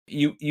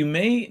you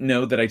may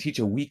know that I teach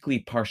a weekly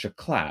Parsha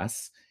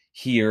class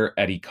here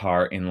at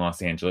ICAR in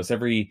Los Angeles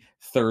every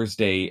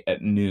Thursday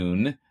at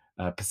noon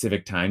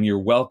Pacific time. You're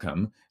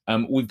welcome.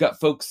 We've got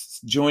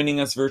folks joining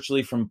us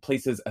virtually from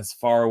places as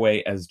far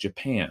away as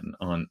Japan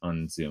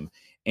on Zoom.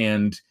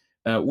 And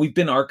we've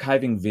been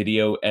archiving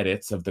video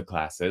edits of the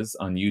classes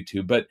on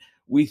YouTube, but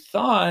we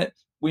thought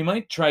we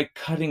might try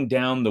cutting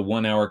down the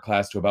 1 hour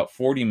class to about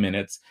 40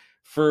 minutes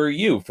for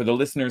you, for the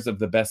listeners of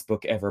the Best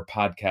Book Ever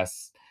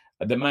podcasts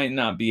that might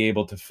not be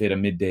able to fit a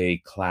midday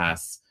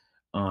class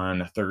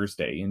on a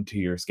Thursday into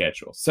your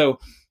schedule. So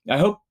I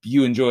hope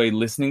you enjoy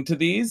listening to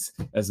these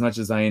as much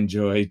as I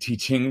enjoy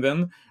teaching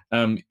them.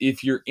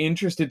 If you're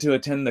interested to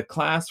attend the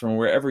class from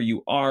wherever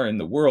you are in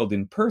the world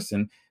in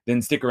person,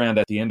 then stick around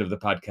at the end of the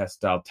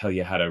podcast. I'll tell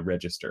you how to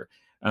register.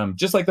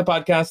 Just like the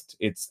podcast,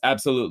 it's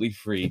absolutely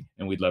free,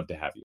 and we'd love to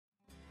have you.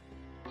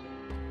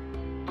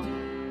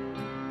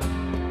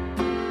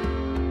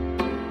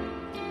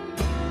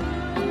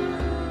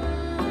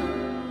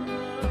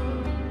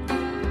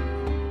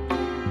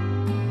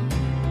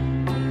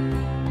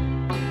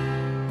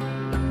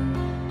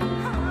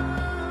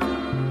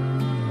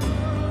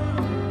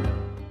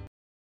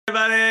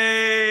 Everybody!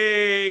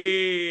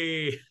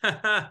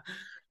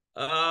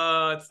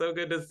 Oh, it's so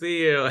good to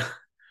see you.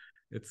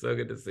 It's so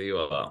good to see you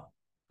all.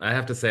 I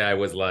have to say, I'm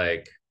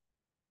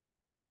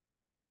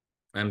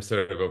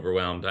sort of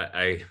overwhelmed.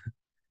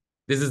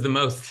 This is the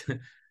most,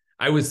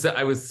 I was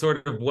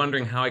sort of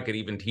wondering how I could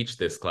even teach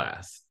this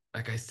class.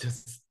 Like, I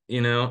just,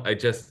 I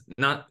just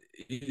not,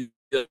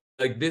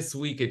 like this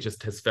week, it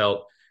just has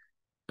felt,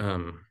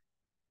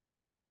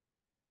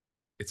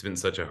 it's been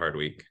such a hard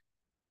week.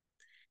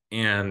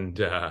 And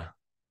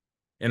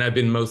I've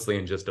been mostly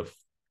in just a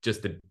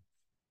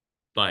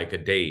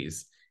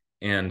daze,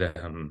 and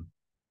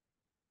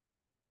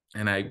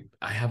I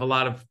have a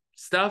lot of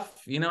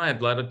stuff. I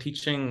had a lot of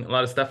teaching, a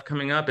lot of stuff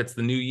coming up. It's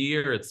the new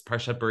year. It's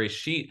Parashat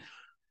Bereishit,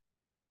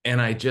 and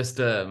I just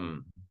I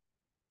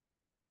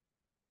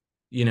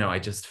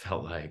just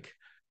felt like,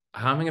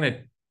 how am I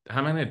gonna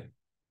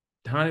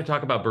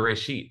talk about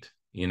Bereishit?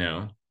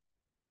 Like,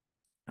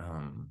 how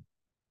am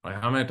I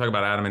gonna talk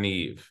about Adam and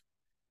Eve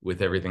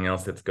with everything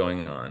else that's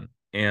going on?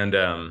 And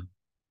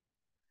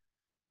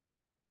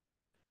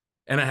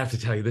I have to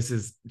tell you, this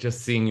is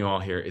just seeing you all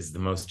here is the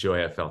most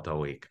joy I felt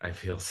all week. I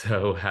feel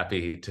so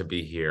happy to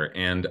be here.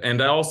 And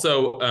I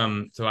also,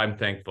 so I'm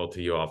thankful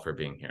to you all for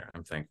being here.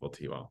 I'm thankful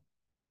to you all.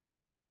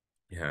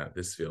 Yeah,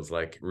 this feels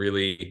like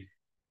really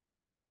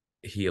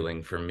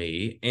healing for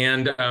me.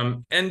 And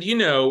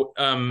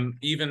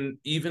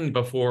even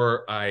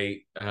before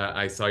I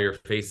saw your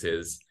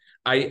faces,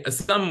 I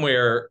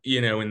somewhere,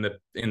 in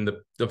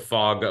the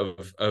fog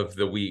of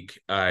the week,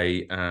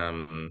 I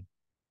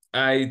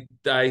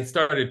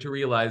started to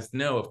realize,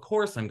 no, of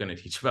course I'm going to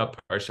teach about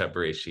Parshat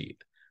Bereishit.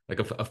 Like,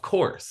 of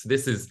course,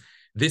 this is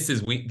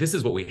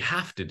what we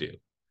have to do.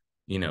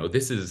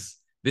 This is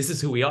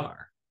who we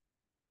are.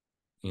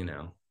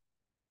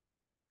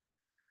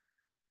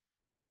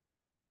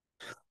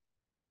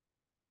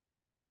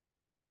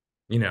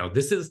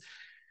 This is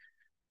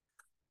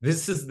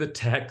the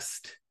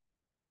text.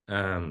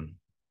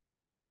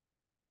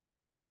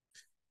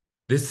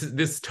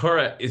 This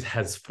Torah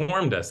has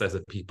formed us as a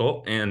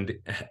people and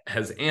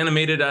has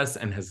animated us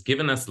and has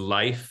given us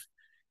life,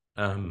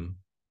 for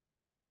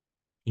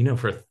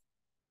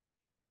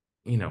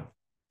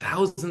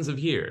thousands of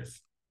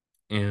years,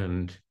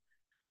 and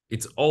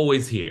it's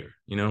always here.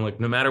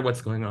 Like, no matter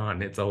what's going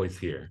on, it's always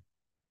here,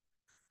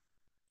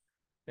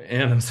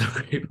 and I'm so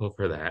grateful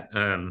for that.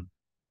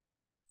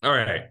 All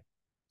right,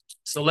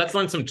 so let's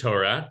learn some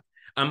Torah.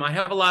 I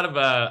have a lot of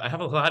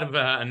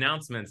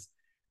announcements.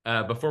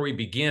 Before we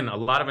begin, a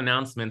lot of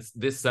announcements.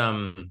 This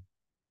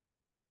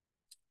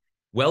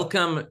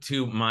welcome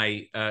to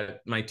my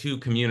two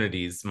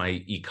communities,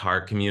 my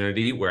ICAR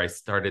community, where I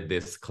started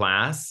this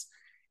class,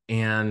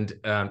 and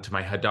to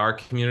my Hadar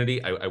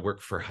community. I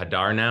work for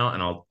Hadar now,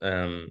 and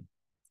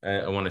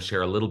I want to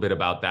share a little bit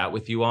about that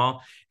with you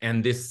all.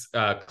 And this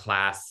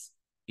class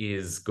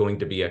is going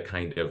to be a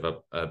kind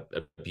of a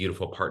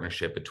beautiful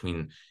partnership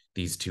between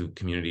these two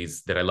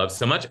communities that I love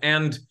so much,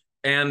 and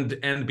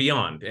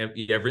beyond.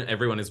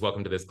 Everyone is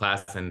welcome to this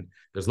class, and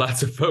there's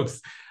lots of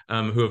folks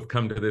who have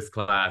come to this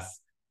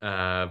class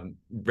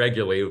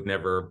regularly who've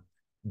never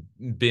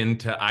been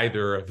to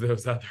either of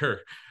those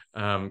other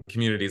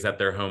communities at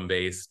their home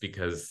base,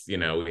 because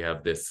we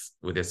have this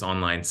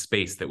online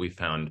space that we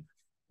found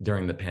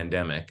during the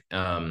pandemic,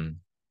 and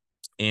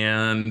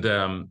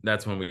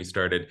that's when we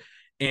started.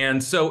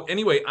 And so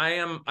anyway,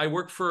 I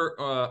work for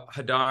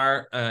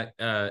Hadar,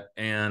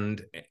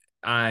 and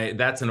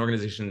that's an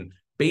organization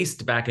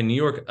based back in New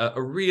York,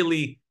 a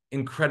really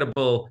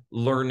incredible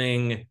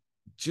learning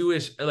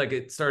Jewish, like,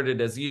 it started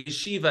as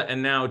yeshiva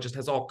and now just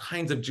has all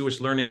kinds of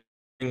Jewish learning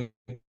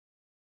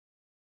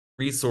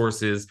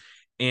resources.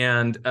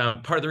 And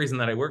part of the reason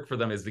that I work for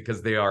them is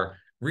because they are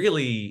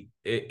really,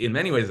 in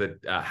many ways,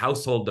 a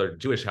household or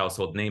Jewish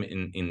household name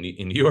in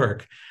New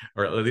York,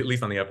 or at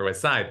least on the Upper West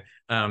Side.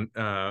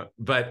 But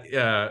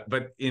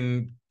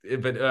in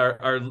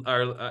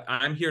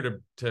I'm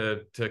here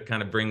to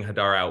kind of bring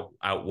Hadar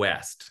out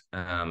west.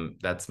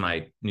 That's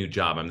my new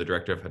job. I'm the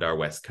director of Hadar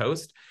West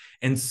Coast,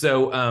 and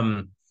so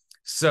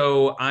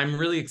I'm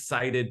really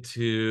excited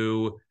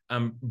to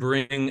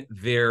bring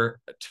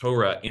their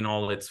Torah in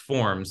all its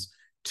forms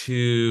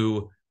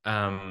to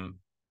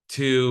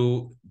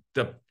to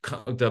the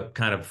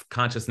kind of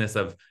consciousness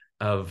of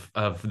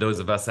those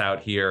of us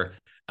out here.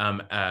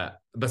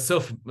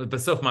 Basof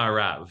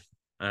Ma'arav.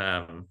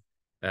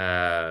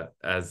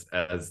 As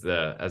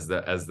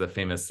the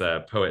famous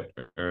poet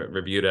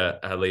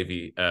Rebuta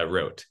Halevi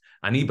wrote,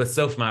 "Ani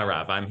basof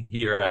ma'arav." I'm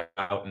here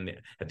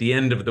at the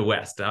end of the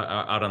West,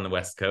 out on the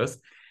West Coast,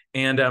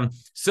 and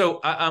so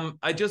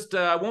I just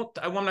I'm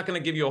not going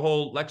to give you a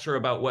whole lecture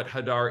about what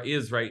Hadar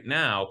is right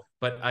now,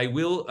 but I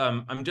will.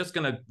 I'm just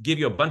going to give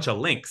you a bunch of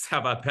links. How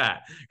about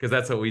that? Because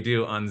that's what we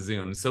do on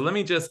Zoom. So let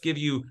me just give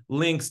you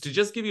links to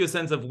just give you a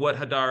sense of what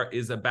Hadar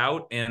is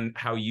about and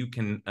how you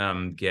can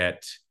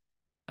get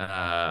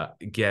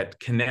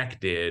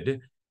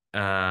connected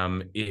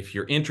if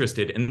you're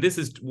interested. And this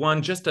is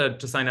one just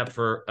to sign up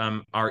for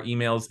our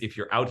emails if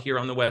you're out here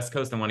on the West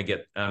Coast and want to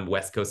get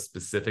West Coast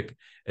specific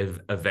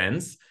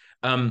events.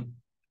 And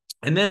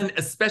then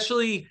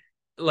especially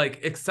like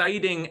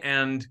exciting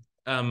and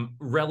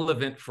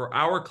relevant for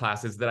our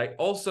classes that I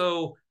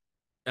also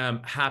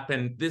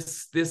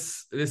this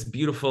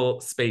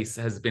beautiful space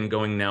has been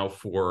going now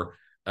for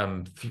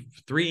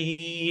 3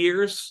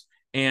 years,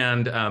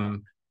 and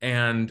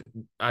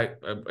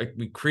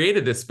we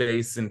created this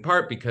space in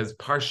part because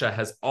Parsha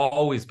has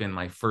always been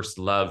my first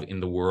love in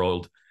the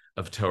world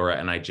of Torah,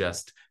 and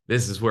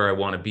this is where I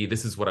want to be.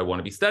 This is what I want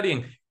to be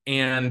studying,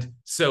 and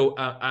so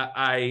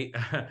I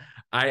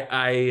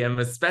am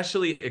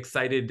especially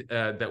excited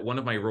that one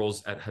of my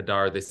roles at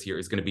Hadar this year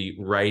is going to be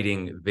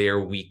writing their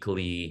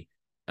weekly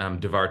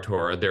Devar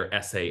Torah, their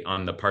essay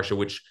on the Parsha,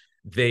 which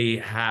they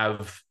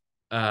have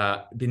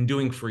been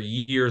doing for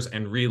years,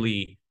 and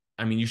really,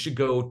 I mean, you should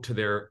go to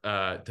their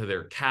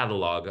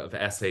catalog of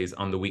essays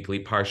on the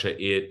weekly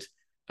Parsha.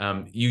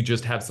 You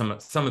just have some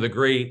of the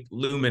great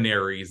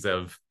luminaries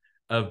of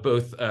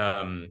both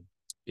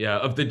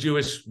of the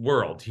Jewish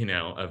world,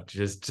 of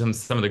just some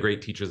of the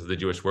great teachers of the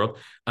Jewish world.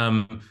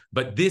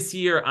 But this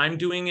year I'm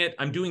doing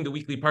the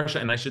weekly Parsha,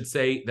 and I should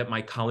say that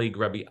my colleague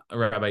Rabbi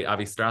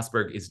Avi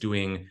Strasberg is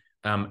doing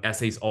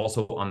essays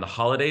also on the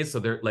holidays. So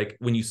they're like,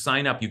 when you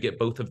sign up, you get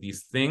both of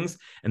these things,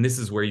 and this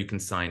is where you can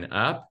sign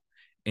up.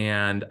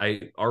 And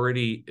I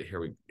already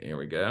here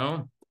we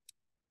go.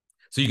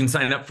 So you can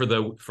sign up for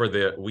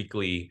the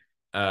weekly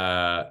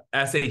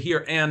essay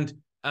here, and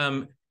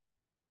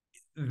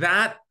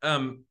that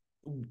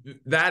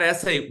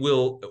essay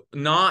will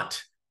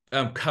not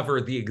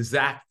cover the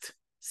exact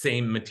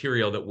same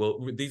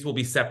material. These will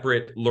be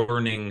separate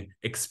learning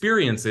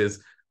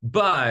experiences,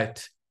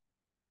 but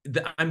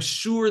I'm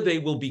sure they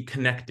will be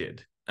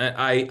connected.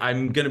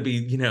 I'm going to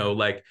be,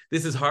 like,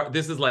 this is hard.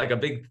 This is like a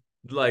big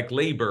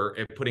labor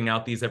at putting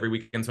out these every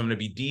weekend. So I'm going to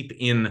be deep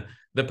in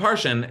the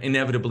Parsha, and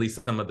inevitably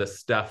some of the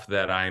stuff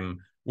that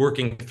I'm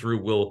working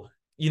through will,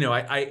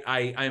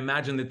 I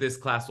imagine that this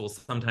class will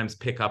sometimes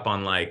pick up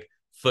on like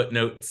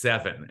footnote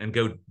 7 and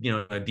go,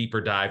 a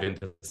deeper dive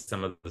into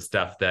some of the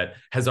stuff that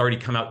has already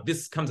come out.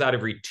 This comes out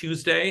every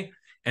Tuesday.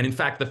 And in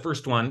fact, the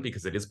first one,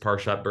 because it is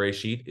Parashat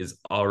Bereishit, is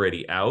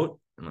already out.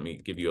 Let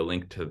me give you a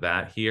link to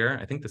that here.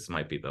 I think this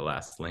might be the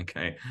last link.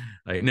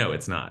 No,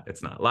 it's not.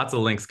 It's not. Lots of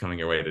links coming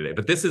your way today.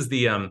 But this is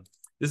the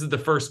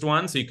first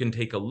one, so you can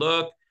take a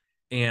look.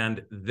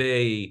 And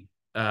they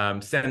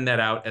send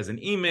that out as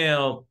an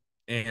email.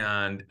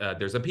 And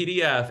there's a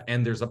PDF,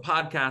 and there's a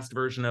podcast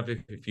version of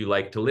it if you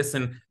like to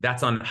listen.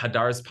 That's on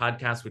Hadar's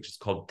podcast, which is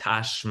called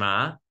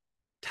Tashma.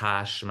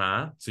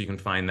 So you can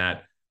find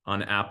that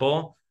on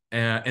Apple.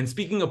 And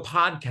speaking of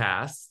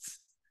podcasts,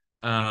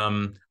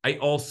 I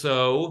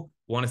also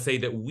want to say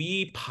that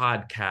we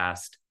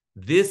podcast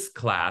this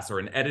class, or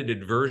an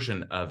edited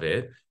version of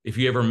it, if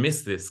you ever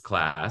miss this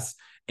class.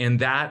 And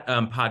that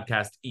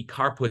podcast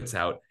Ikar puts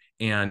out,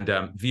 and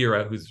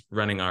Vera, who's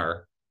running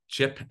our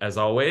chip as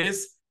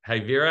always.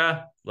 Hi,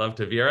 Vera. Love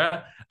to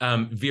Vera.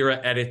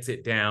 Vera edits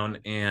it down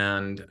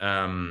and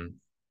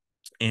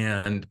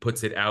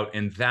puts it out.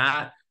 And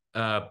that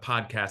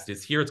podcast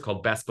is here. It's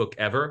called Best Book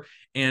Ever.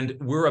 And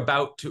we're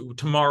about to,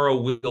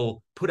 tomorrow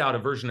we'll put out a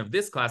version of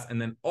this class.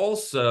 And then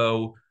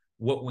also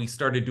what we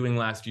started doing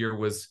last year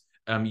was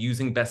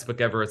using Best Book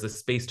Ever as a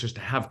space just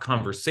to have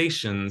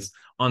conversations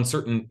on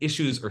certain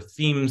issues or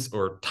themes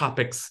or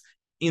topics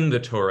in the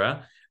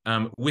Torah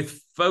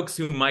with folks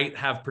who might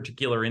have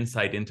particular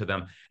insight into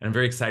them. And I'm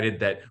very excited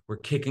that we're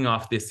kicking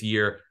off this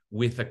year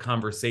with a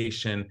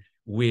conversation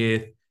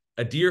with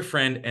a dear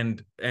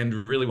friend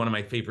and really one of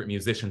my favorite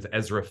musicians,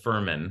 Ezra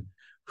Furman,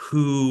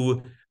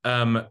 who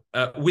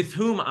with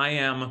whom I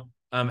am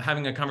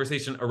having a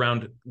conversation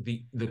around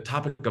the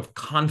topic of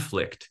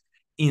conflict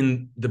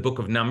in the Book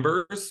of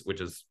Numbers, which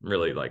is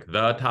really like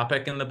the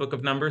topic in the Book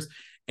of Numbers.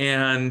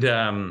 And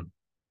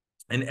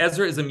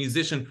Ezra is a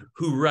musician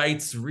who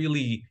writes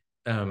really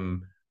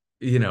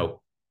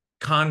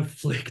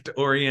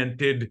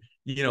conflict-oriented,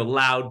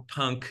 loud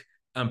punk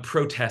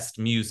protest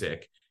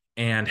music,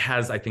 and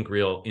has, I think,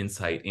 real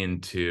insight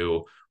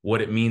into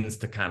what it means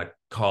to kind of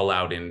call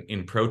out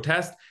in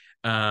protest.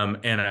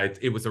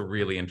 It was a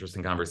really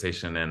interesting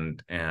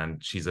conversation,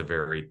 and she's a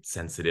very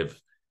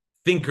sensitive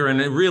thinker and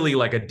really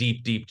like a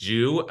deep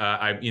Jew.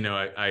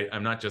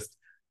 I'm not just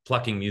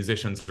plucking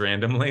musicians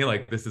randomly.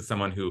 Like, this is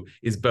someone who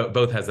is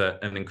both has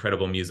an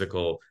incredible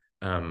musical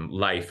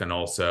life and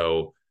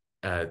also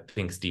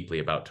thinks deeply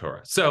about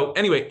Torah. So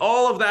anyway,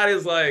 all of that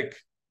is like,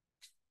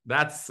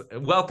 that's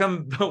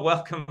welcome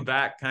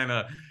back kind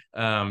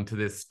of to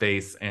this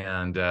space.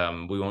 And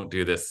we won't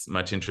do this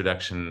much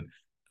introduction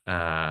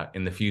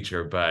in the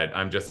future, but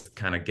I'm just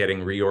kind of getting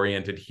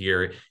reoriented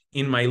here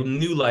in my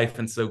new life,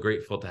 and so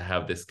grateful to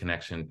have this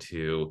connection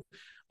to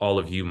all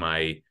of you,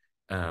 my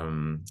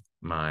not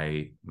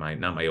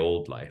my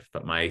old life,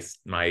 but my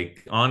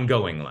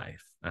ongoing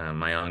life,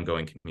 my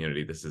ongoing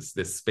community.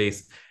 This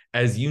space,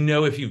 as you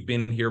know, if you've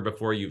been here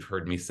before, you've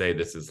heard me say,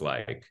 this is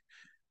my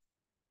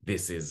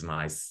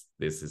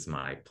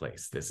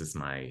place. This is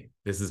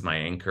my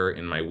anchor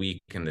in my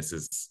week. And this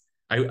is,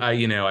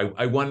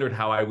 I wondered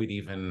how I would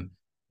even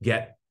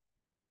get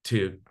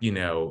to,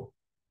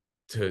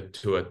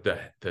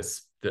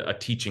 a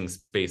teaching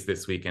space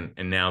this week.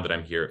 And now that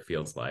I'm here, it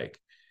feels like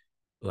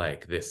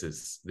this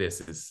is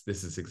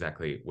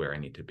exactly where I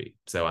need to be.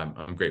 So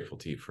I'm grateful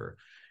to you for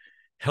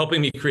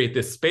helping me create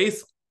this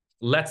space.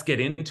 Let's get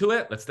into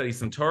it. Let's study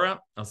some Torah.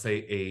 I'll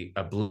say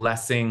a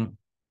blessing.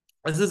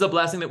 This is a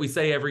blessing that we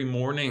say every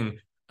morning,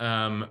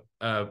 and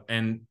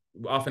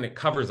often it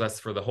covers us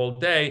for the whole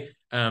day.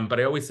 But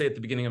I always say at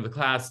the beginning of the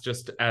class,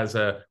 just as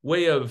a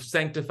way of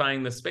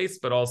sanctifying the space.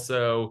 But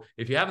also,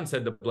 if you haven't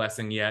said the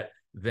blessing yet,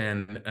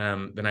 then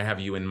I have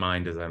you in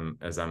mind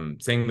as I'm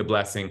saying the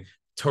blessing.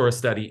 Torah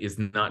study is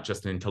not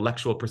just an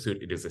intellectual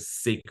pursuit; it is a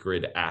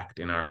sacred act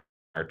in our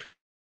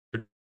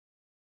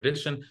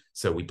tradition.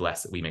 So we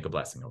make a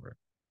blessing over it.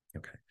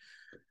 Okay.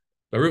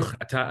 Baruch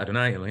atah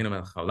Adonai Eloheinu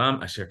melech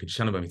haolam asher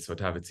kidshanu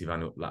b'mitzvotav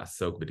v'tzivanu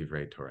la'asok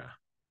b'divrei Torah.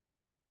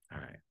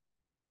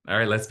 All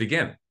right, let's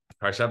begin.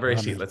 Parashat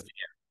Bereishit, let's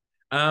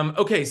begin.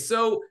 Okay,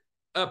 so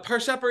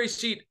Parashat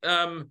Bereishit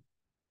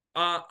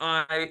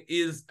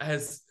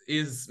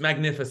is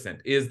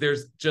magnificent.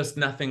 There's just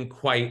nothing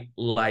quite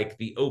like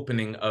the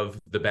opening of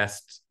the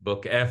best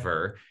book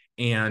ever,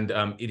 and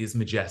it is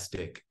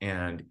majestic,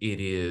 and it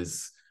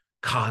is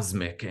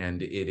cosmic,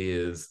 and it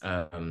is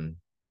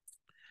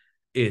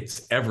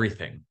it's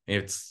everything.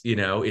 It's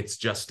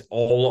just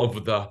all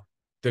of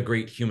the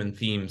great human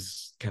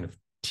themes kind of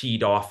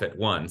teed off at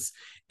once.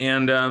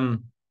 And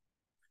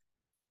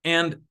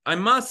I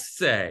must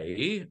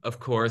say, of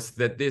course,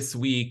 that this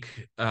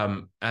week,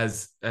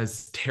 as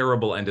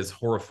terrible and as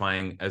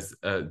horrifying as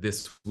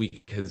this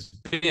week has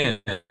been,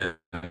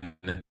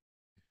 as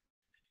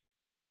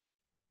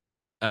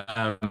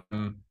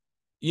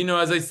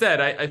I said,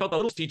 I felt a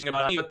little teaching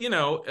about it, but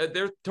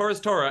Torah's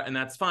Torah, and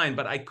that's fine.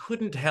 But I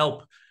couldn't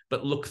help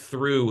but look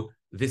through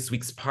this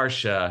week's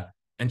Parsha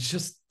and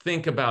just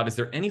think about, is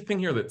there anything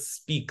here that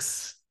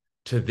speaks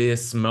to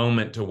this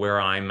moment, to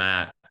where I'm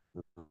at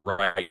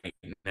right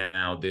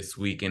now this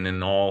week, and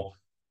in all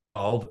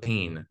the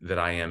pain that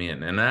I am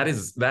in? And that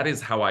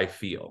is how I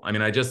feel. I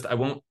mean, I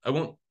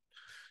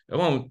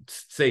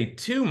won't say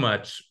too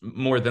much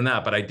more than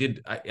that, but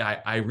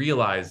I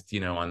realized,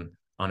 on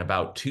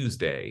about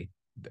Tuesday,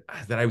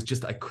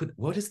 that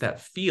what is that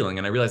feeling?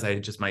 And I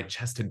realized my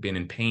chest had been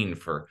in pain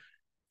for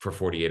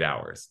 48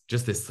 hours,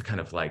 just this kind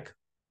of like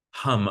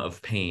hum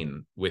of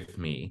pain with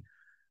me.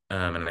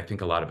 And I think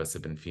a lot of us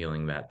have been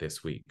feeling that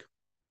this week.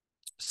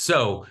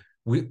 So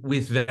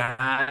with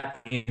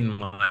that in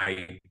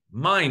my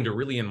mind, or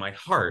really in my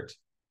heart,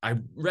 I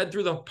read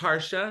through the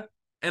Parsha,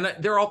 and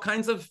there are all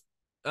kinds of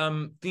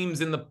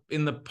themes in the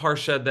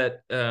Parsha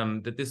that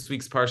this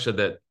week's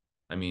Parsha,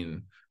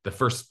 the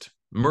first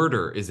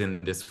murder is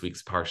in this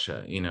week's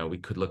Parsha. We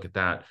could look at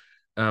that.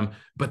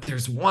 But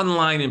there's one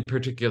line in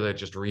particular that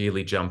just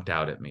really jumped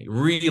out at me.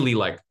 Really,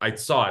 like, I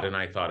saw it and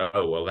I thought,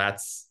 oh, well,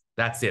 that's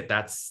it.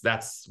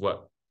 That's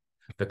what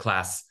the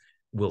class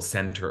will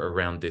center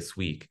around this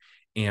week.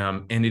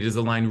 And it is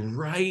a line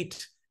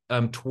right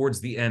towards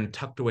the end,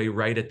 tucked away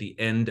right at the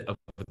end of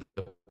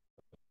the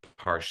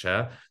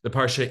Parsha. The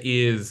Parsha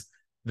is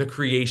the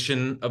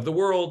creation of the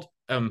world,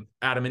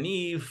 Adam and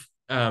Eve,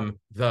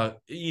 the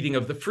eating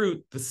of the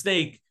fruit, the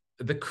snake,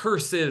 the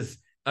curses,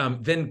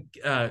 then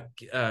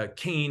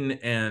Cain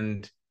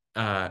and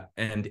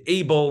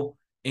Abel,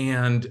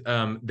 and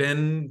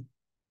then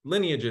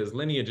lineages,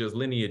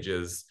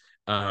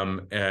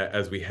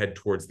 as we head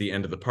towards the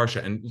end of the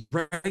Parsha. And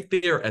right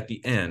there at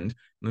the end,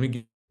 let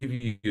me give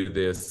you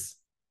this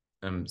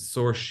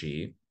source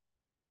sheet.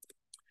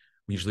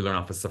 We usually learn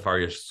off a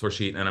Safari source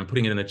sheet, and I'm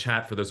putting it in the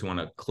chat for those who want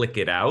to click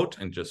it out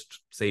and just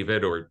save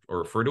it or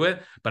refer to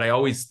it. But I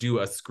always do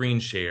a screen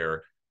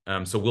share,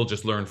 so we'll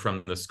just learn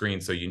from the screen.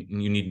 So you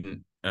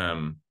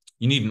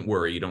needn't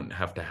worry. You don't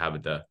have to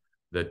have the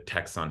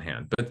text on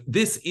hand. But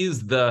this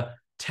is the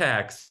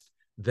text,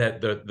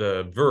 that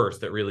the verse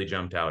that really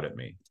jumped out at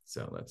me.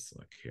 So let's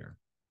look here.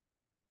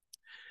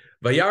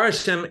 Vayar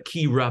Hashem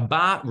ki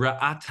rabba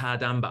ra'at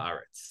ha'adam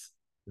ba'aretz.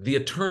 The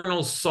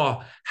Eternal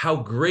saw how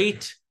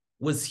great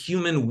was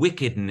human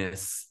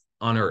wickedness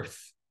on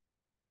earth.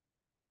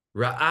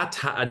 Ra'at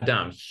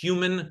ha'adam,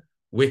 human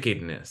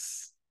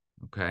wickedness.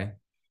 Okay.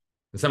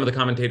 And some of the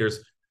commentators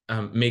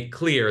make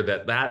clear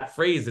that that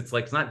phrase, it's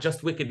like, it's not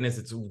just wickedness,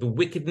 it's the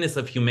wickedness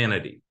of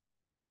humanity.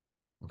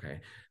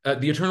 Okay.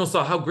 The Eternal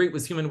saw how great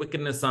was human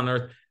wickedness on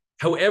earth,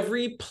 how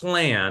every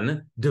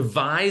plan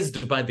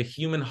devised by the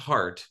human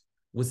heart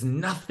was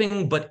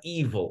nothing but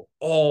evil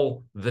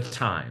all the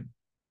time.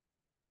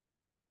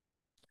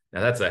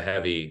 Now, that's a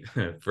heavy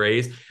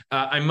phrase.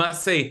 I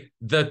must say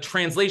the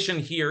translation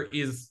here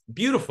is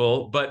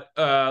beautiful, but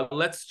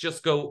let's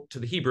just go to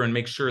the Hebrew and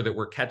make sure that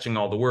we're catching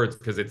all the words,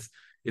 because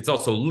it's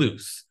also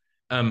loose.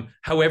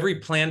 How every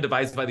plan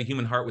devised by the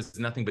human heart was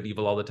nothing but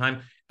evil all the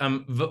time.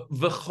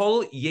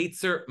 V'chol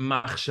yetzer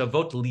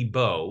machshavot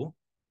libo,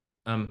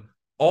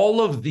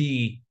 all of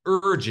the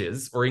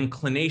urges or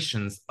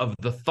inclinations of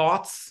the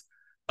thoughts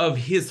of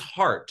his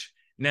heart.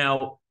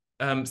 Now,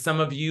 some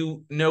of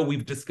you know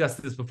we've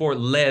discussed this before.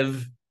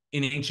 Lev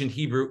in ancient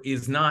Hebrew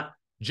is not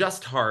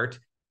just heart.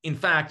 In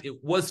fact,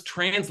 it was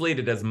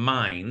translated as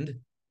mind,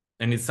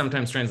 and it's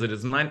sometimes translated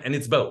as mind, and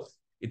it's both.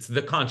 It's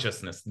the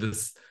consciousness,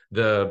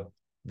 the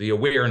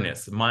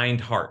awareness,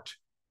 mind, heart.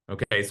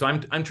 Okay, so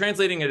I'm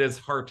translating it as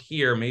heart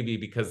here, maybe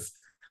because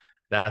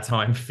that's how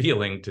I'm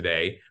feeling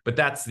today. But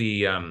that's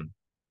the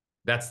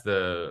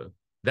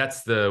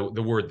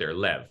word there,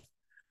 lev.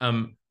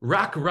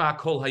 Rak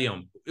kol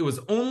hayom. It was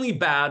only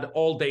bad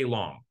all day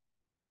long.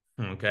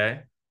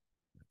 Okay.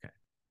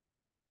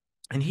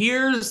 And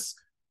here's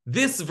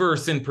this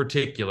verse in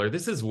particular.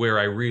 This is where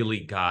I really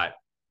got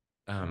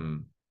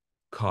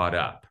caught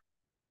up.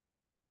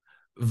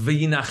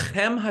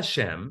 V'yinachem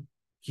Hashem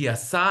ki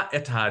asa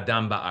et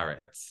ha'adam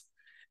ba'aretz.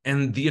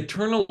 And the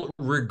Eternal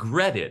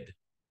regretted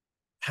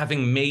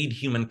having made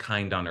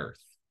humankind on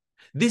earth.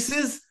 This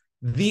is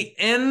the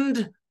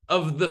end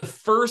of the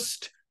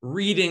first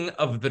reading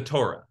of the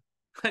Torah.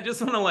 I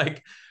just want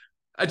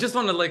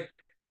to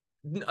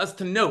us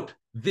to note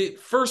the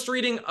first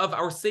reading of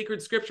our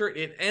sacred scripture.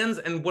 It ends,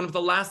 and one of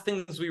the last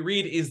things we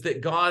read is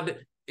that God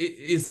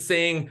is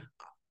saying,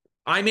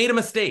 I made a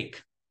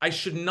mistake. I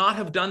should not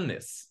have done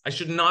this. I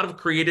should not have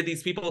created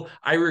these people.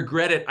 I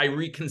regret it. I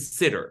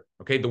reconsider.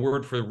 Okay, the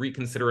word for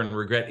reconsider and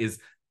regret is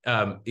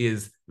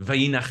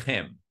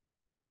vayinachem,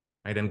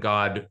 right? And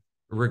God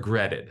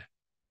regretted.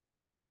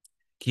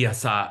 Ki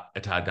asa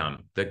et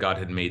adam, that God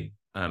had made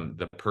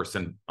the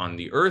person on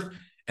the earth.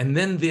 And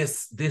then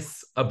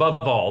this above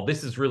all,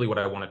 this is really what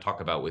I want to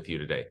talk about with you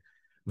today.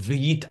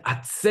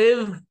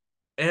 V'yitatzev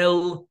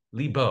el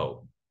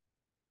libo.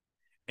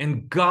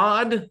 And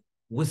God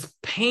was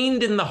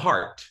pained in the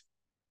heart,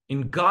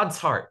 in God's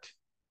heart.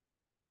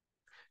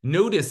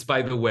 Notice,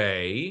 by the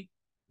way,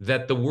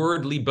 that the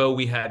word libo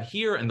we had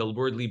here and the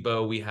word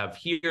libo we have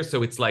here.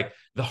 So it's like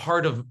the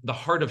heart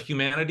of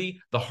humanity,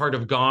 the heart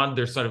of God.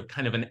 There's sort of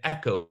kind of an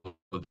echo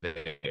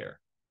there.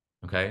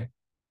 Okay.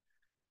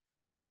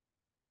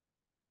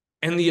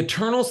 And the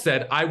Eternal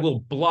said, I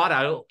will blot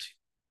out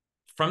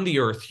from the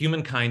earth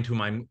humankind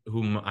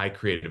whom I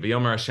created.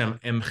 V'yomer Hashem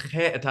emche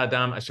et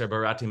adam asher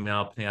barati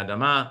me'al pnei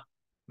adama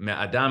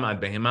me'adam ad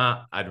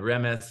behema ad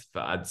remes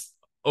v'ad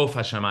of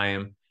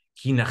hashamayim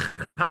ki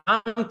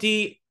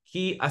nachamti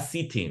ki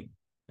asitim.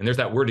 And there's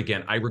that word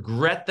again. I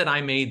regret that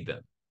I made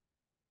them.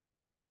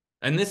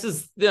 And this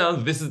is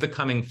the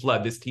coming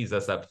flood. This tees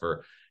us up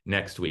for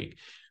next week.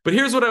 But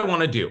here's what I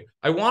want to do.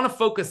 I want to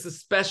focus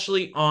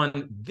especially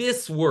on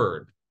this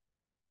word,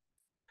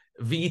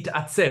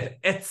 v'yitatzev,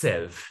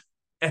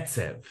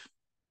 etzev,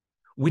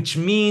 which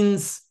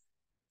means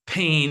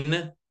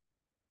pain,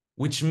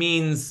 which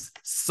means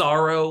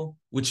sorrow,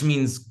 which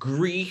means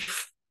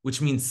grief,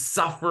 which means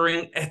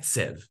suffering,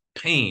 etzev,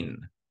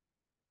 pain.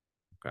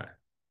 Okay.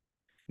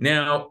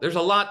 Now, there's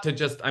a lot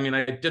to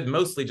I did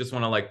mostly just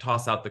want to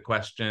toss out the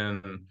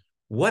question,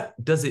 what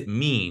does it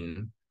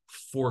mean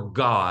for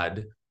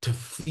God to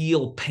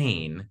feel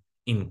pain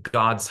in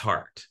God's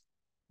heart?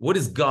 What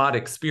is God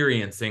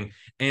experiencing?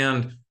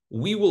 And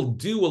we will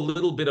do a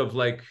little bit of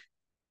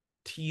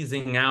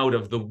teasing out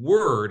of the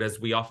word, as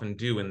we often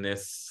do in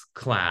this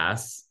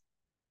class.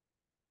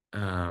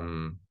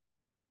 And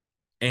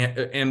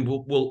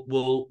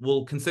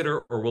we'll consider,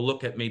 or we'll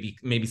look at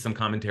maybe some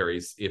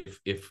commentaries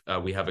if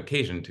we have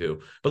occasion to.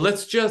 But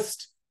let's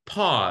just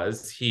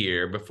pause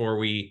here before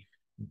we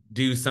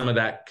do some of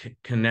that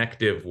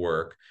connective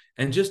work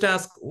and just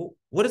ask,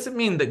 what does it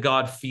mean that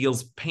God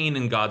feels pain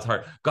in God's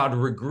heart? God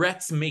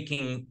regrets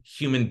making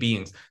human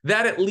beings.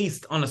 That, at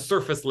least on a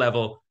surface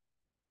level,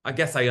 I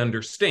guess I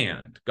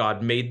understand.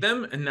 God made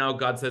them, and now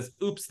God says,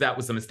 oops, that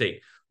was a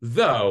mistake.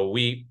 Though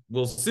we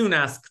will soon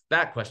ask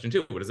that question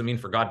too. What does it mean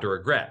for God to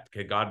regret?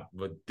 Okay,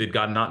 did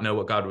God not know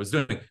what God was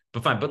doing?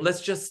 But fine, but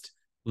let's just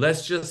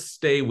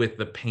stay with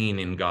the pain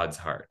in God's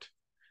heart.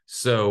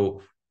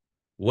 So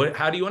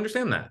how do you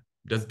understand that?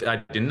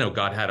 I didn't know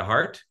God had a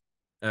heart.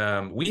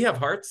 We have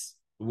hearts.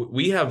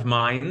 We have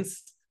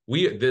minds.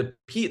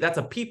 That's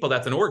a people,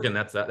 that's an organ,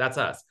 that's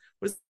us.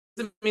 What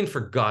does it mean for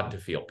God to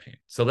feel pain?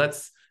 So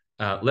let's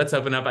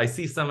open up. I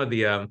see some of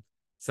the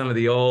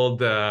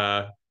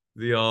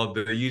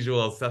the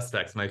usual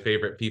suspects, my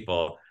favorite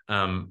people,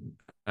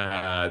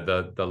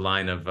 the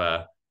line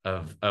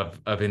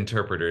of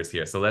interpreters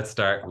here. So let's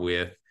start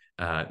with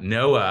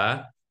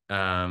Noah.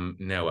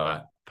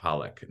 Noah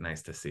Pollock,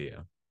 nice to see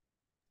you.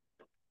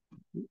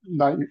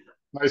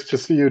 Nice to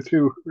see you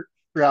too,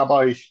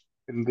 Rabbi,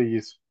 in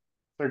these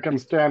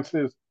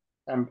circumstances.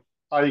 And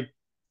I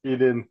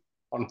feed in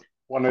on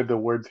one of the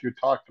words you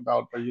talked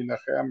about,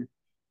 Vayinachem.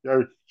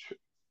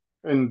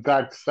 In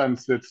that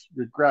sense, it's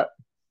regret.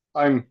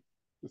 I'm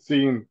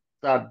seeing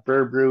that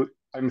verb root.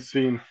 I'm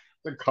seeing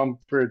the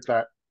comfort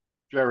that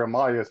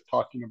Jeremiah is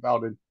talking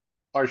about in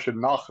Parashat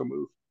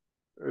Nachamu.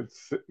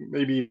 It's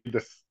maybe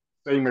the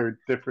same or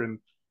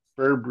different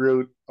verb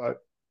root, but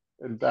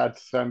in that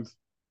sense,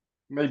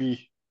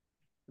 maybe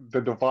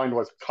the divine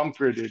was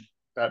comforted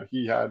that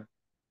he had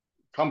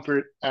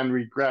comfort and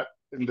regret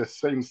in the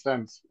same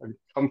sense. I'm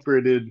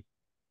comforted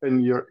in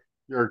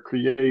your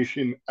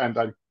creation, and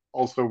I'm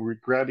also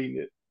regretting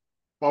it.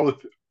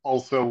 Both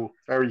also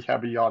very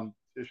heavy on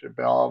Tisha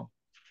B'Av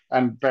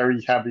and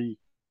very heavy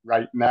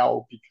right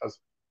now because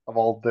of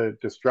all the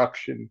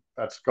destruction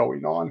that's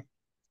going on.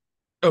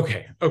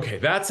 Okay,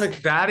 that's a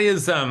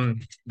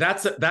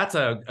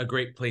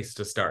great place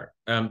to start.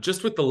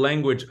 Just with the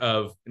language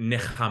of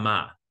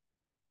nechama,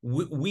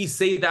 we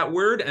say that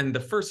word, and the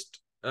first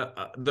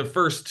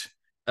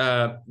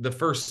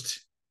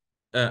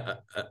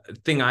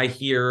thing I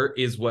hear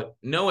is what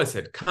Noah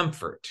said: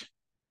 comfort,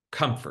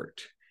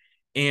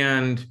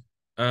 and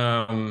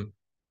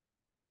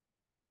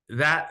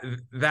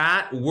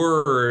that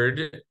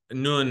word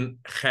nun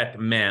chet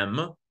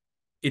mem,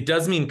 it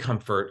does mean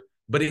comfort,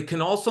 but it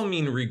can also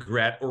mean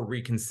regret or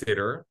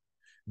reconsider,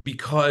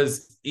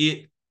 because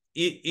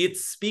it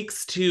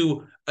speaks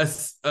to a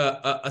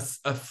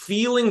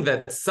feeling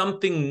that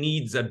something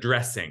needs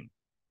addressing,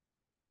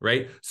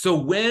 right? So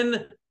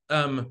when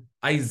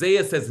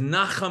Isaiah says,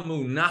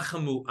 Nachamu,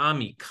 Nachamu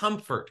Ami,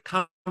 comfort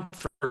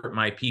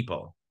my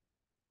people,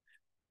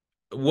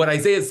 what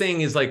Isaiah is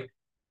saying is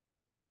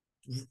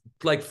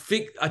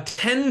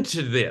attend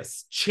to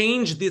this,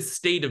 change this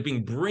state of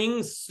being,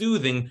 bring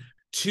soothing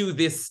to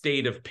this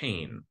state of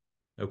pain,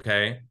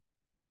 okay?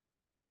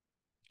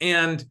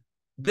 And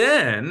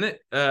then,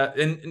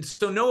 and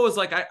so Noah's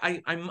like,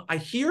 I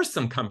hear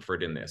some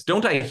comfort in this.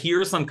 Don't I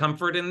hear some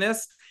comfort in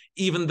this?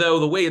 Even though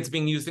the way it's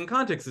being used in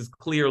context is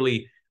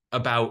clearly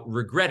about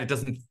regret, it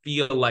doesn't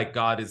feel like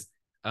God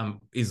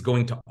is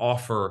going to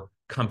offer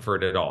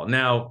comfort at all.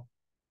 Now,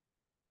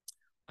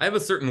 I have a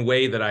certain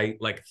way that I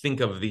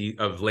think of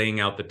laying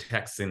out the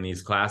texts in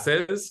these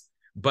classes,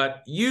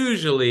 but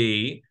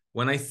usually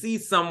when I see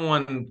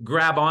someone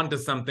grab onto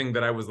something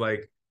that I was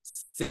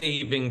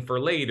saving for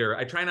later,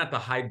 I try not to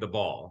hide the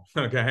ball.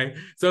 Okay,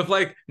 so if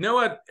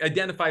Noah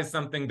identifies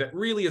something that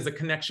really is a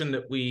connection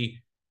that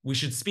we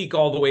should speak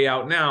all the way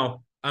out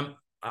now,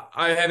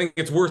 I think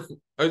it's worth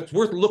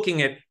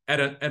looking at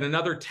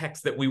another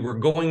text that we were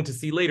going to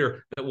see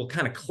later that will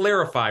kind of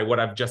clarify what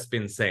I've just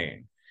been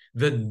saying.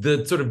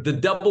 The sort of the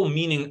double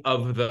meaning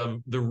of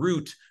the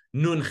root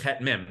nun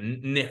chet mem,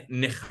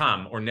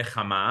 necham or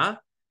nechama,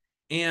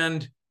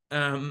 and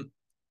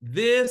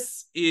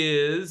this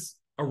is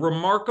a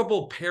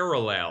remarkable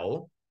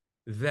parallel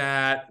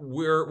that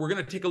we're going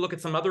to take a look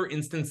at some other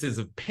instances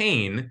of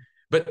pain,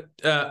 but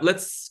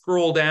let's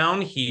scroll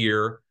down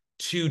here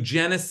to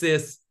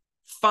Genesis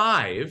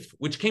 5,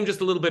 which came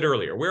just a little bit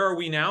earlier. Where are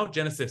we now?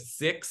 Genesis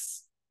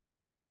 6.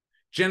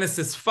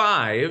 Genesis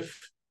 5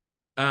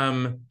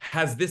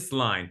 has this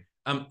line.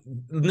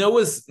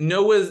 Noah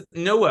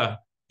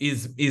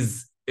is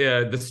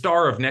the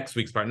star of next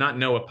week's part, not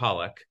Noah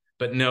Pollock,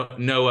 but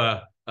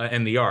Noah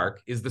and the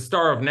Ark is the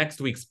star of next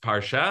week's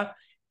Parsha,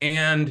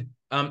 and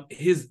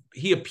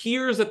he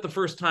appears at the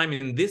first time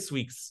in this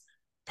week's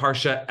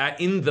Parsha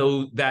in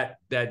that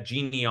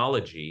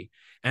genealogy,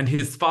 and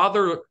his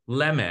father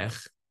Lamech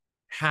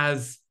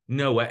has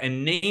Noah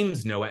and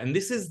names Noah, and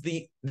this is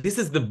the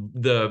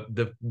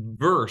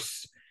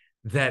verse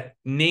that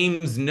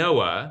names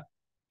Noah,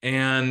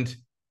 and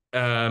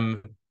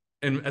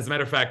as a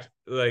matter of fact,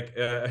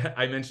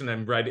 I mentioned,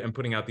 I'm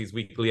putting out these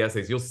weekly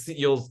essays. You'll see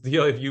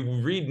if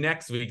you read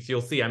next week's,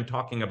 you'll see I'm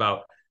talking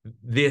about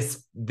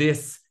this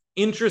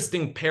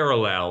interesting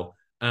parallel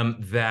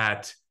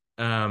that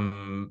a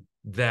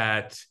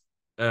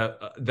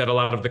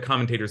lot of the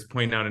commentators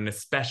point out, and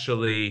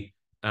especially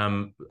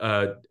Casuto,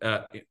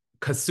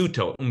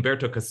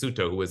 Umberto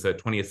Casuto, who was a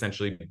 20th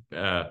century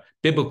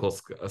biblical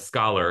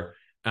scholar,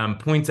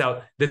 points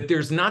out that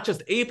there's not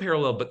just a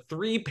parallel, but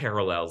three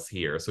parallels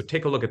here. So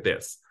take a look at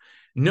this.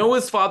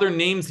 Noah's father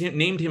named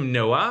him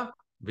Noah,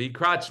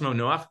 V'yikrat shmo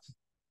Noach,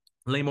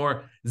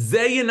 lemor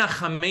ze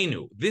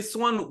yenachamenu. This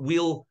one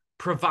will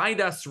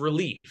provide us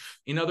relief.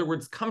 In other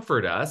words,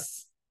 comfort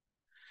us.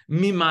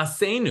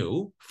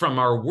 Mimasenu, from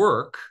our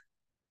work,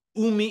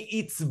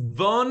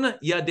 umiitzvon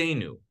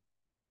yadenu,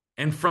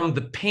 and from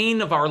the pain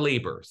of our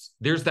labors.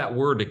 There's that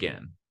word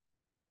again.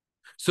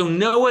 So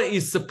Noah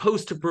is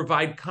supposed to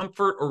provide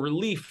comfort or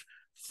relief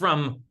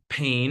from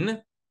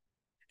pain,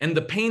 and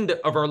the pain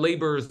of our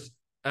labors,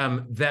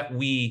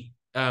 the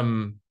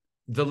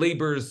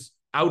labors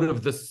out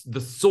of the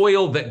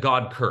soil that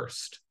God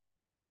cursed.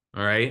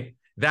 All right,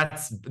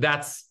 that's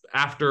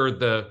after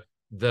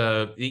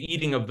the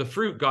eating of the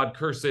fruit. God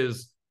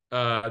curses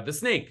the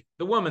snake,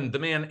 the woman, the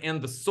man,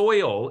 and the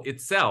soil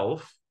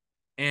itself.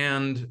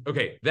 And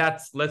okay,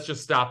 let's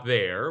just stop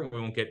there. We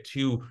won't get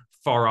too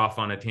far off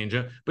on a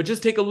tangent, but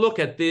just take a look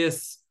at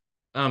this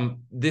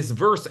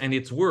verse and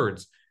its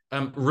words: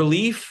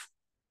 relief,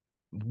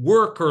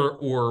 work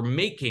or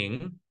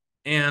making,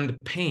 and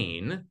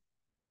pain.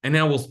 And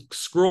now we'll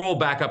scroll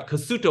back up.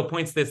 Kasuto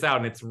points this out,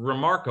 and it's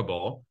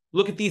remarkable.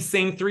 Look at these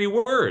same three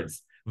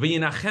words.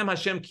 V'yinachem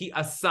Hashem ki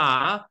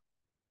asa.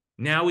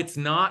 Now it's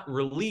not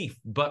relief,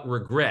 but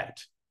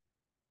regret.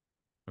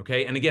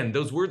 Okay, and again,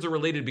 those words are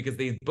related because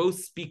they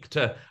both speak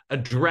to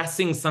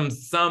addressing some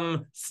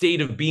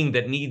state of being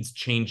that needs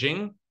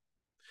changing.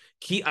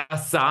 Ki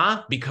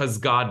asa, because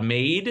God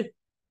made,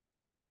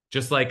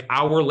 just like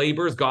our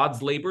labors,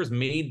 God's labors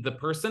made the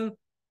person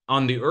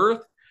on the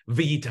earth.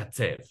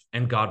 V'yitatzev,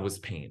 and God was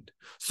pained.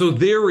 So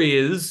there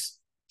is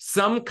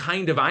some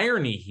kind of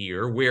irony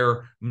here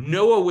where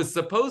Noah was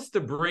supposed to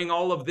bring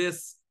all of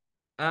this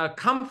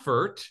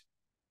comfort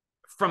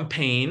from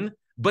pain,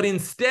 but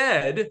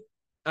instead,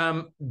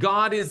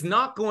 God is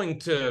not going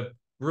to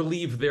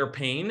relieve their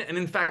pain. And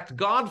in fact,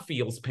 God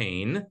feels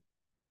pain.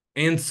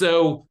 And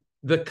so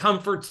the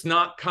comfort's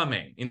not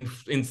coming.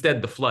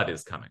 Instead, the flood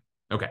is coming.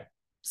 Okay.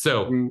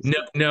 So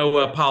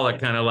Noah Pollock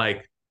kind of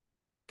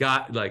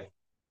got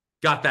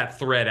that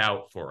thread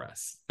out for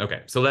us.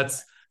 Okay. So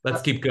let's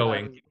keep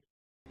going.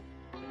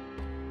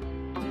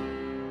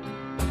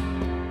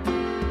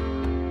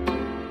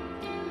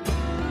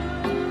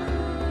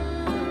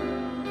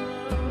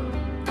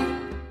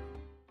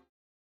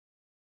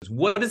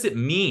 What does it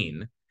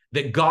mean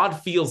that God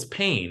feels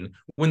pain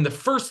when the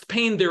first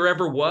pain there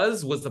ever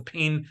was the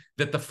pain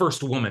that the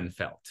first woman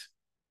felt,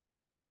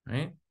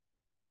 right?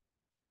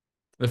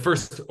 The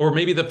first, or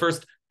maybe the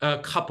first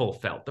couple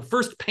felt. The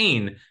first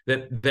pain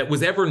that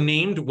was ever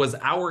named was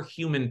our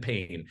human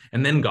pain,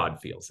 and then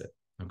God feels it.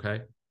 Okay,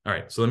 all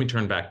right. So let me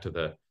turn back to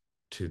the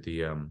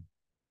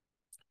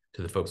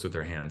folks with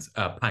their hands.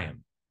 Payam.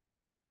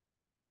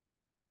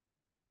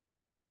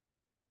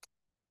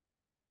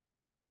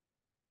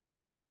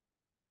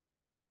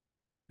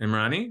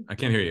 Imrani, I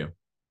can't hear you.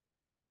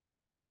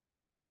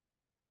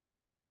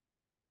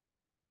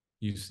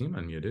 You seem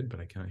unmuted, but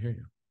I can't hear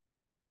you.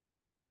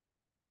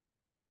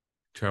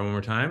 Try one more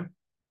time.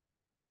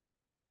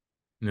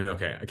 No,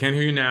 okay, I can't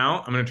hear you now.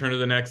 I'm going to turn to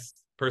the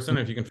next person.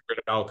 If you can figure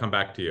it out, I'll come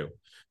back to you.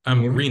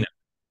 Rena.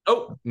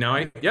 Oh, now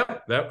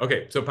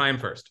okay. So Payam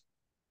first.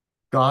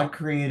 God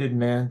created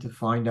man to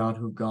find out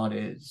who God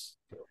is.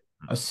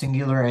 A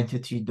singular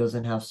entity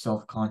doesn't have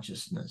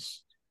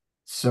self-consciousness.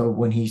 So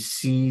when he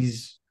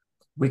sees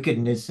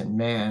wickedness in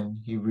man,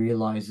 he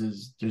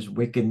realizes there's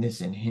wickedness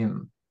in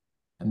him,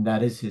 and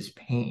that is his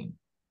pain.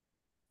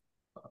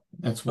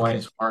 That's why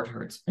his heart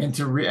hurts. And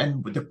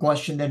the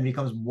question then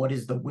becomes, what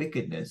is the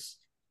wickedness?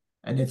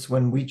 And it's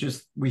when we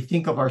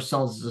think of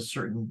ourselves as a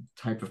certain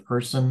type of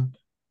person,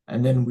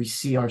 and then we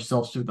see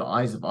ourselves through the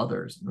eyes of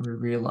others, and we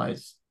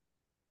realize,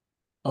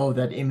 oh,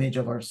 that image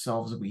of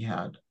ourselves that we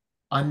had,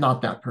 I'm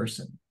not that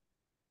person.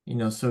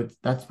 So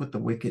that's what the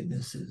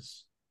wickedness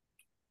is.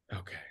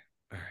 Okay.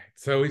 All right.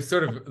 So we've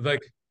sort of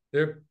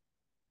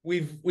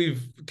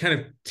we've kind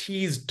of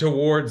teased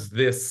towards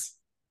this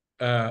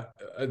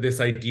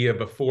idea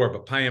before,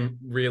 but Payam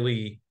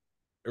really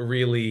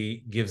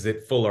gives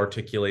it full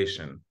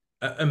articulation.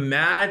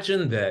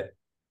 Imagine that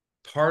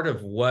part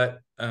of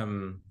what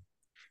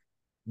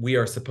we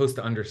are supposed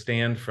to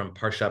understand from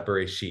Parashat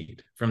Bereishit,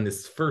 from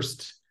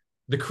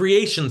the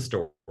creation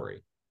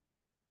story,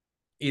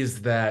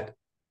 is that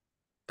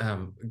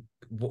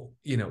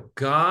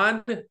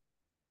God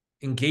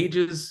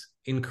engages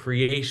in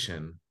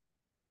creation.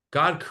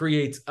 God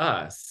creates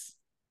us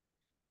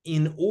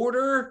in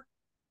order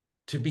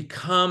to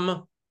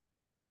become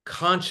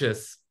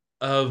conscious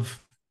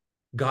of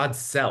God's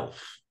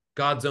self,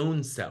 God's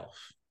own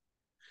self.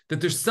 That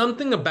there's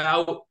something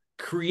about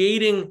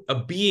creating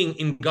a being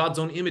in God's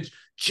own image,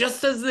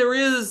 just as there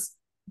is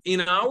in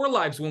our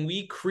lives when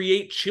we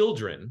create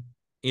children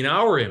in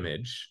our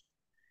image.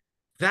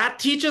 That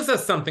teaches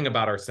us something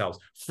about ourselves,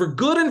 for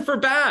good and for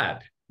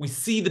bad. We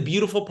see the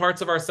beautiful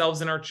parts of ourselves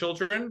in our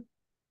children,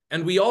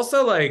 and we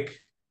also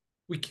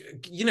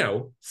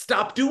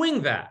stop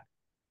doing that.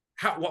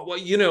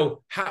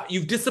 How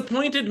you've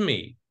disappointed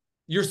me.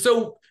 You're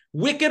so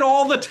wicked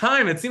all the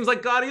time. It seems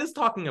like God is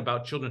talking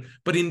about children,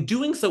 but in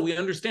doing so, we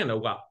understand,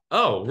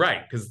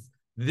 right, because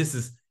this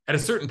is, at a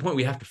certain point,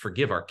 we have to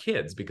forgive our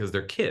kids because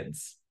they're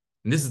kids,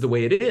 and this is the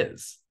way it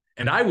is.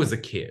 And I was a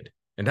kid,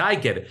 and I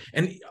get it.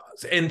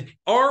 And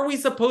are we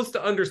supposed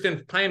to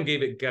understand? Payam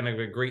gave it kind of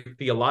a great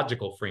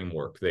theological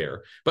framework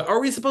there, but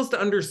are we supposed to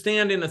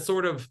understand in a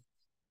sort of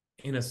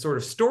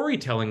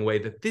storytelling way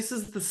that this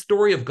is the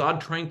story of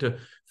God trying to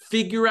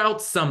figure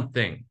out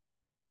something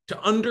to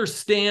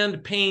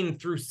understand pain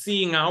through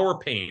seeing our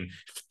pain,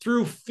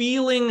 through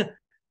feeling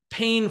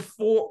pain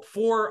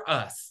for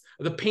us,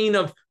 the pain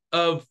of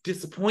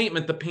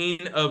disappointment, the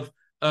pain of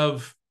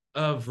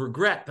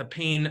regret, the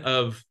pain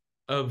of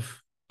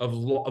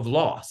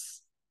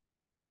loss.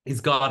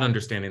 Is God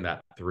understanding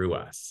that through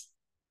us?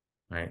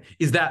 Right?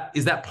 Is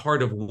that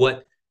part of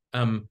what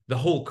the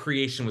whole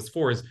creation was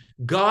for? Is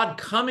God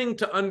coming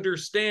to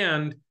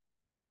understand,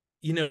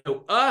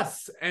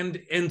 us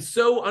and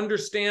so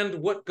understand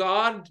what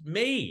God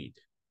made,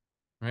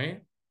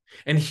 right?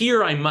 And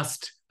here I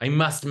must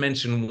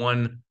mention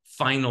one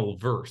final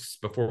verse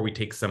before we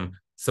take some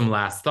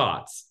last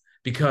thoughts,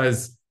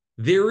 because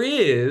there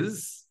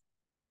is,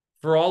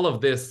 for all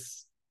of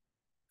this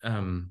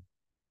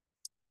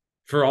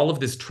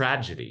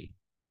tragedy,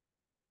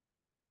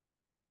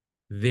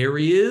 there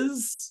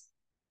is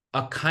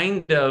a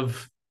kind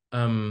of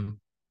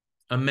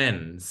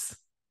amends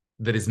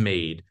that is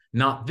made,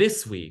 not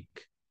this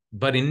week,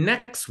 but in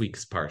next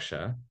week's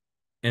Parsha.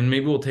 And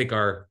maybe we'll take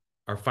our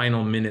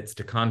final minutes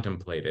to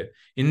contemplate it.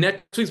 In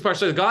next week's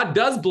Parsha, God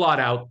does blot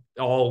out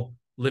all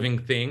living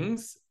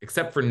things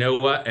except for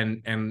Noah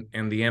and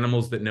the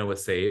animals that Noah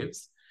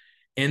saves.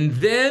 And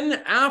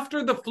then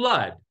after the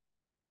flood,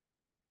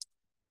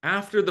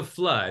 I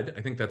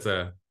think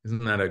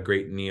isn't that a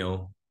great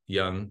Neil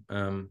Young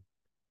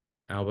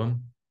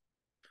album?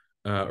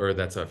 Or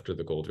that's after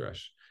the gold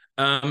rush.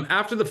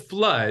 After the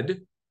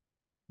flood,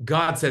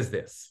 God says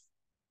this: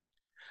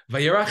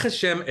 Vayarach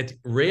Hashem et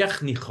reach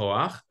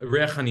hanichoach,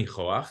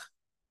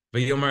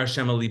 vayomer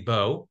Hashem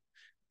alibo.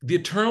 The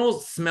Eternal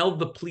smelled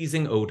the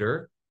pleasing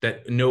odor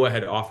that Noah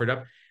had offered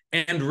up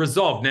and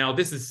resolved. Now,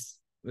 this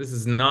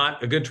is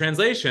not a good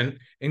translation,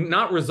 and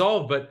not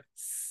resolved, but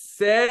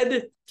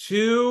said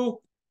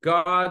to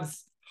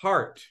God's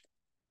heart.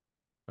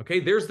 Okay,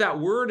 there's that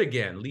word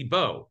again,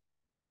 libo.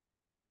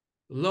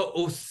 Lo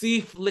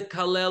osif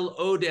likalel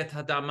od et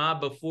hadama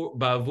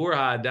bavur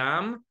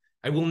ha'adam.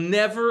 I will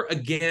never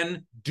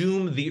again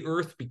doom the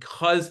earth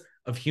because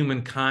of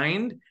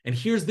humankind. And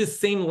here's this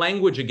same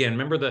language again.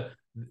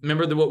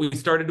 Remember what we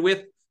started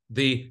with?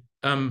 The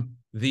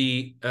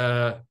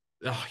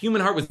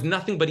human heart was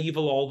nothing but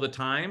evil all the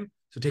time.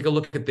 So take a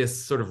look at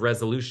this sort of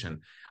resolution.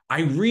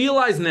 I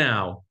realize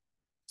now,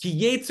 ki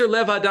yetzer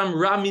lev adam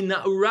ra min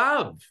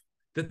na'urav,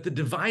 that the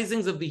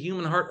devisings of the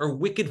human heart are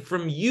wicked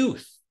from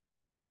youth.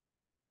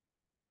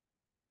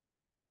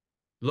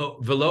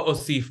 Velo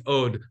osif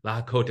od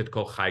lahakot et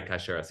kol chai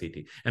kasher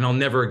asiti, and I'll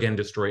never again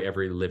destroy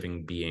every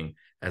living being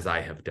as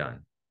I have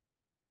done.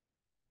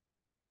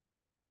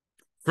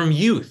 From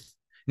youth.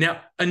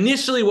 Now,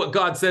 initially what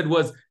God said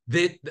was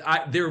that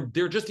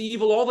they're just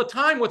evil all the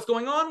time. What's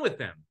going on with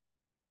them?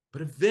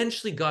 But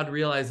eventually God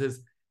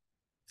realizes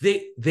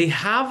they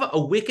have a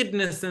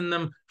wickedness in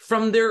them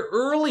from their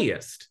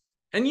earliest.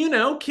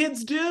 And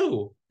kids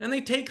do. And they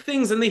take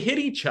things and they hit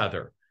each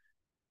other.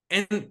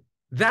 And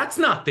that's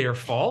not their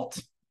fault.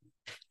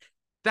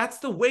 That's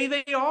the way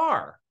they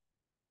are.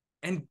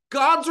 And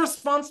God's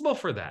responsible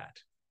for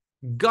that.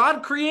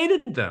 God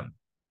created them.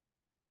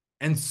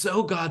 And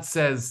so God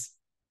says,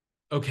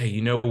 okay,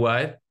 you know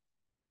what?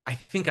 I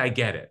think I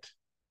get it.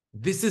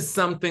 This is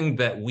something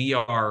that we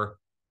are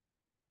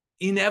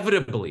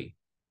inevitably,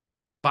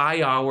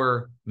 by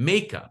our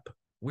makeup,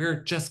 we're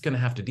just going to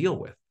have to deal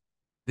with.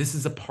 This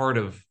is a part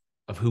of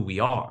who we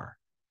are.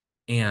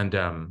 And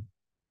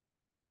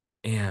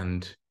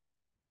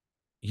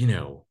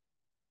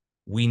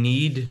we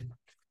need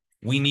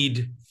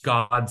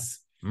God's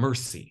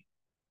mercy.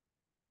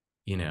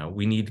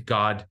 We need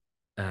God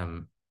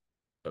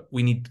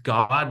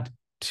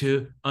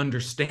to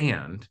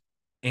understand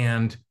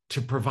and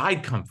to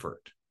provide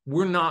comfort.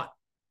 We're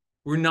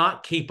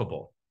not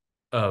capable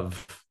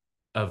of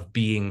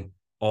being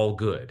all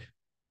good.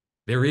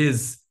 There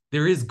is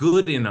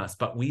good in us,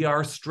 but we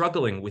are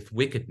struggling with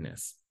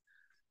wickedness.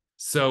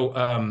 So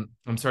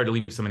I'm sorry to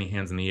leave so many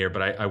hands in the air,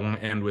 but I want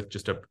to end with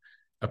just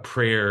a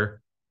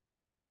prayer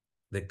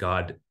that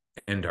God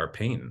end our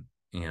pain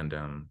and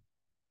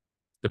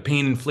the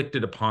pain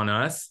inflicted upon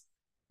us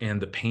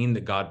and the pain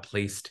that God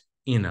placed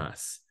in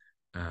us.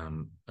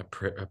 A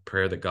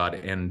prayer that God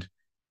end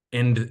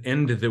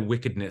the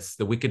wickedness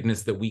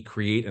that we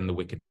create and the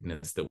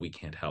wickedness that we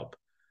can't help.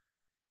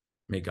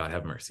 May God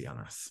have mercy on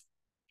us.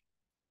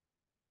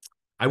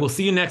 I will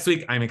see you next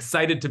week. I'm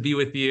excited to be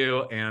with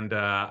you, and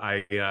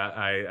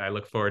I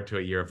look forward to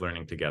a year of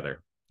learning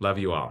together. Love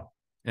you all,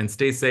 and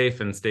stay safe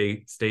and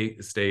stay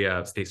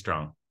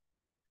strong.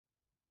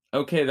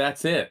 Okay,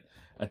 that's it.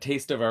 A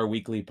taste of our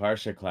weekly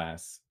Parsha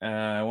class.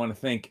 I want to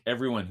thank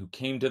everyone who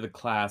came to the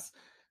class,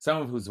 some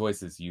of whose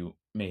voices you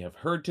may have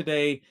heard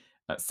today,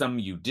 some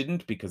you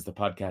didn't because the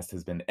podcast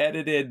has been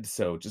edited.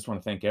 So just want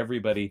to thank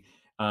everybody.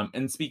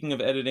 And speaking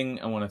of editing,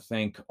 I want to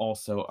thank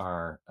also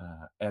our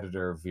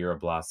editor, Vera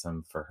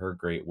Blossom, for her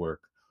great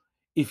work.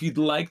 If you'd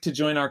like to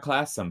join our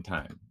class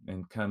sometime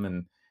and come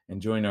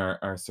and join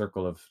our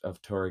circle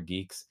of Torah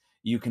geeks,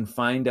 you can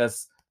find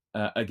us,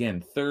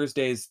 again,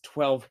 Thursdays,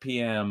 12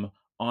 p.m.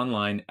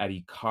 online at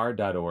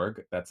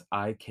ikar.org. That's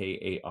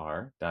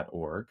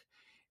ikar.org.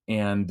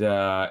 And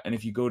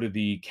if you go to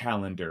the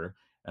calendar,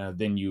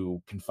 then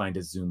you can find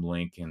a Zoom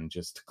link and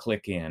just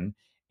click in.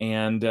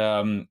 And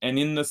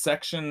in the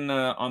section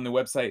on the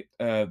website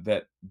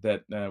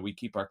that we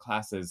keep our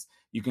classes,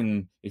 you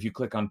can, if you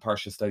click on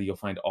Parsha Study, you'll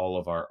find all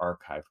of our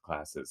archived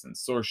classes and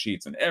source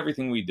sheets and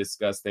everything we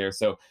discussed there.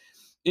 So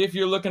if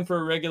you're looking for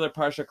a regular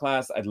Parsha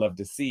class, I'd love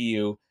to see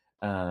you.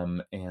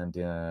 And in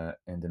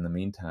the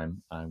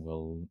meantime, I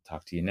will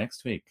talk to you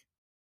next week.